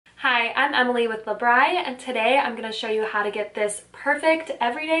Hi, I'm Emily with LeBri, and today I'm going to show you how to get this perfect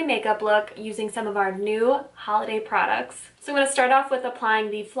everyday makeup look using some of our new holiday products. So I'm going to start off with applying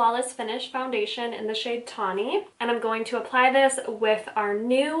the Flawless Finish foundation in the shade Tawny, and I'm going to apply this with our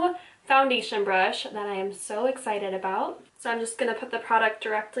new foundation brush that I am so excited about. So I'm just going to put the product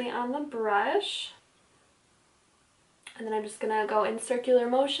directly on the brush, and then I'm just going to go in circular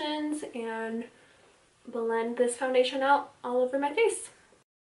motions and blend this foundation out all over my face.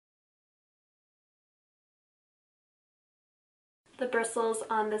 The bristles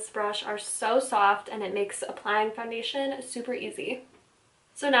on this brush are so soft and it makes applying foundation super easy.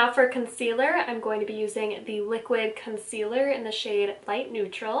 So now for concealer, I'm going to be using the liquid concealer in the shade Light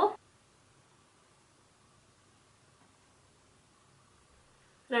Neutral.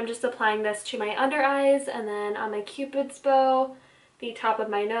 And I'm just applying this to my under eyes and then on my Cupid's bow, the top of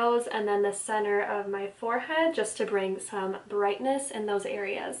my nose, and then the center of my forehead just to bring some brightness in those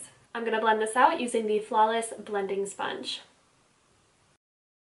areas. I'm going to blend this out using the Flawless Blending Sponge.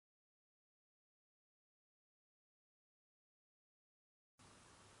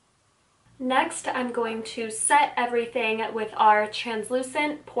 Next, I'm going to set everything with our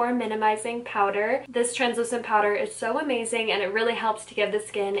translucent pore minimizing powder. This translucent powder is so amazing and it really helps to give the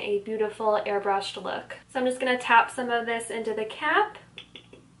skin a beautiful airbrushed look. So I'm just going to tap some of this into the cap.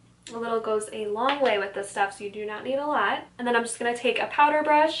 A little goes a long way with this stuff, so you do not need a lot. And then I'm just going to take a powder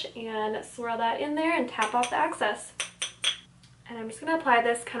brush and swirl that in there and tap off the excess. And I'm just going to apply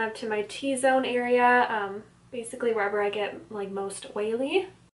this kind of to my T-zone area, basically wherever I get like most oily.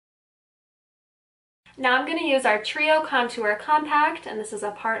 Now I'm going to use our Trio Contour Compact, and this is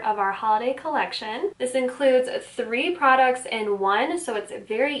a part of our holiday collection. This includes 3 products in one, so it's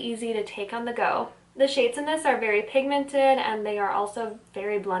very easy to take on the go. The shades in this are very pigmented and they are also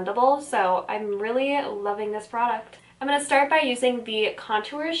very blendable, so I'm really loving this product. I'm going to start by using the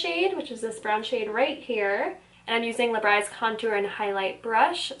contour shade, which is this brown shade right here. And I'm using LeBri's Contour and Highlight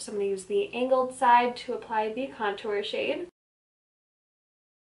Brush, so I'm going to use the angled side to apply the contour shade.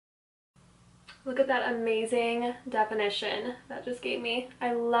 Look at that amazing definition that just gave me.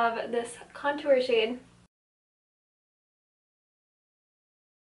 I love this contour shade.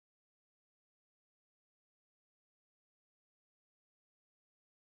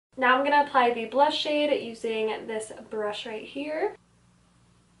 Now I'm going to apply the blush shade using this brush right here.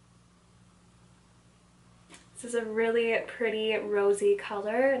 This is a really pretty rosy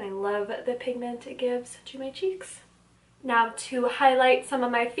color and I love the pigment it gives to my cheeks. Now to highlight some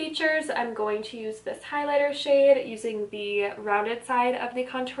of my features, I'm going to use this highlighter shade using the rounded side of the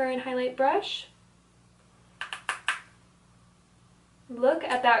Contour and Highlight brush. Look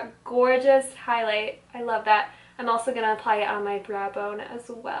at that gorgeous highlight. I love that. I'm also going to apply it on my brow bone as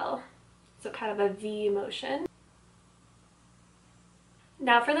well. So kind of a V motion.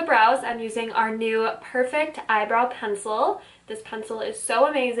 Now for the brows, I'm using our new Perfect Eyebrow Pencil. This pencil is so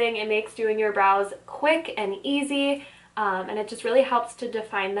amazing. It makes doing your brows quick and easy. And it just really helps to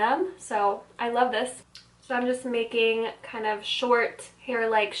define them, so I love this. So I'm just making kind of short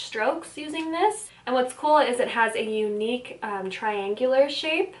hair-like strokes using this. And what's cool is it has a unique triangular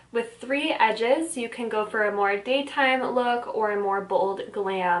shape with 3 edges. You can go for a more daytime look or a more bold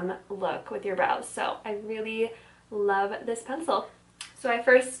glam look with your brows. So I really love this pencil. So I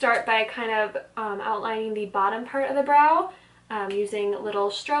first start by kind of outlining the bottom part of the brow. Using little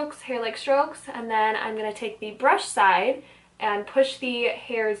strokes, hair-like strokes, and then I'm going to take the brush side and push the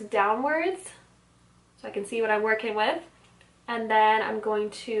hairs downwards so I can see what I'm working with. And then I'm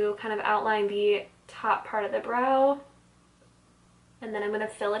going to kind of outline the top part of the brow, and then I'm going to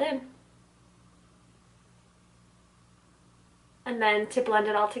fill it in. And then to blend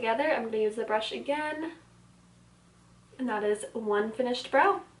it all together, I'm going to use the brush again, and that is one finished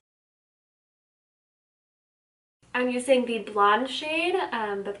brow. I'm using the blonde shade,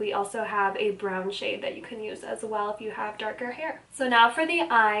 but we also have a brown shade that you can use as well if you have darker hair. So now for the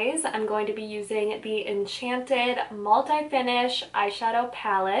eyes, I'm going to be using the Enchanted Multi-Finish Eyeshadow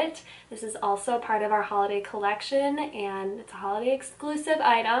Palette. This is also part of our holiday collection, and it's a holiday exclusive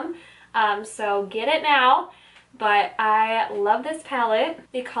item, so get it now. But I love this palette.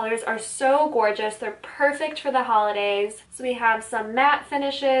 The colors are so gorgeous. They're perfect for the holidays. So we have some matte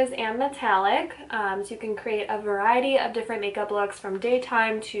finishes and metallic. So you can create a variety of different makeup looks from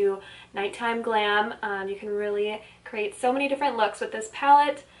daytime to nighttime glam. You can really create so many different looks with this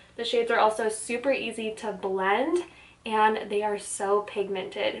palette. The shades are also super easy to blend and they are so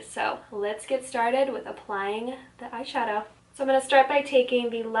pigmented. So let's get started with applying the eyeshadow. So I'm going to start by taking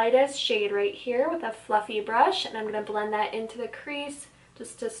the lightest shade right here with a fluffy brush, and I'm going to blend that into the crease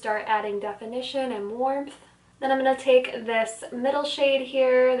just to start adding definition and warmth. Then I'm going to take this middle shade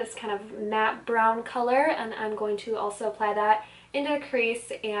here, this kind of matte brown color, and I'm going to also apply that into the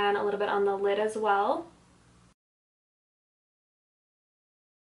crease and a little bit on the lid as well.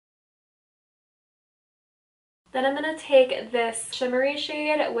 Then I'm going to take this shimmery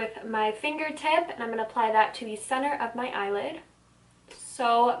shade with my fingertip and I'm going to apply that to the center of my eyelid.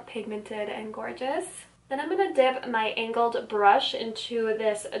 So pigmented and gorgeous. Then I'm going to dip my angled brush into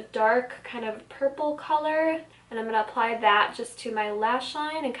this dark kind of purple color and I'm going to apply that just to my lash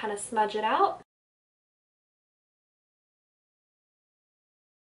line and kind of smudge it out.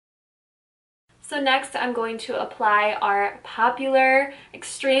 So next I'm going to apply our popular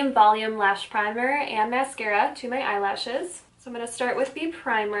Extreme Volume Lash Primer and Mascara to my eyelashes. So I'm going to start with the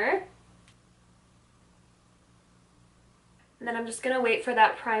primer. And then I'm just going to wait for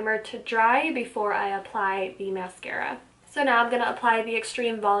that primer to dry before I apply the mascara. So now I'm going to apply the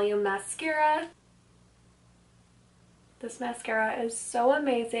Extreme Volume Mascara. This mascara is so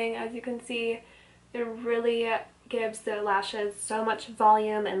amazing. As you can see, it really gives the lashes so much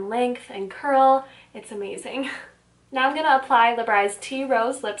volume and length and curl. It's amazing. Now I'm going to apply Labry's Tea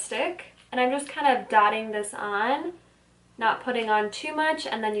Rose lipstick. And I'm just kind of dotting this on, not putting on too much,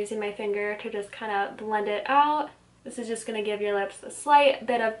 and then using my finger to just kind of blend it out. This is just going to give your lips a slight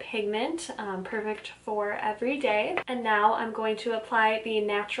bit of pigment, perfect for every day. And now I'm going to apply the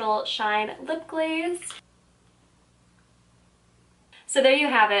Natural Shine Lip Glaze. So there you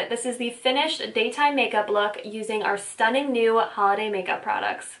have it. This is the finished daytime makeup look using our stunning new holiday makeup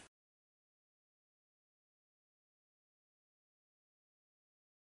products.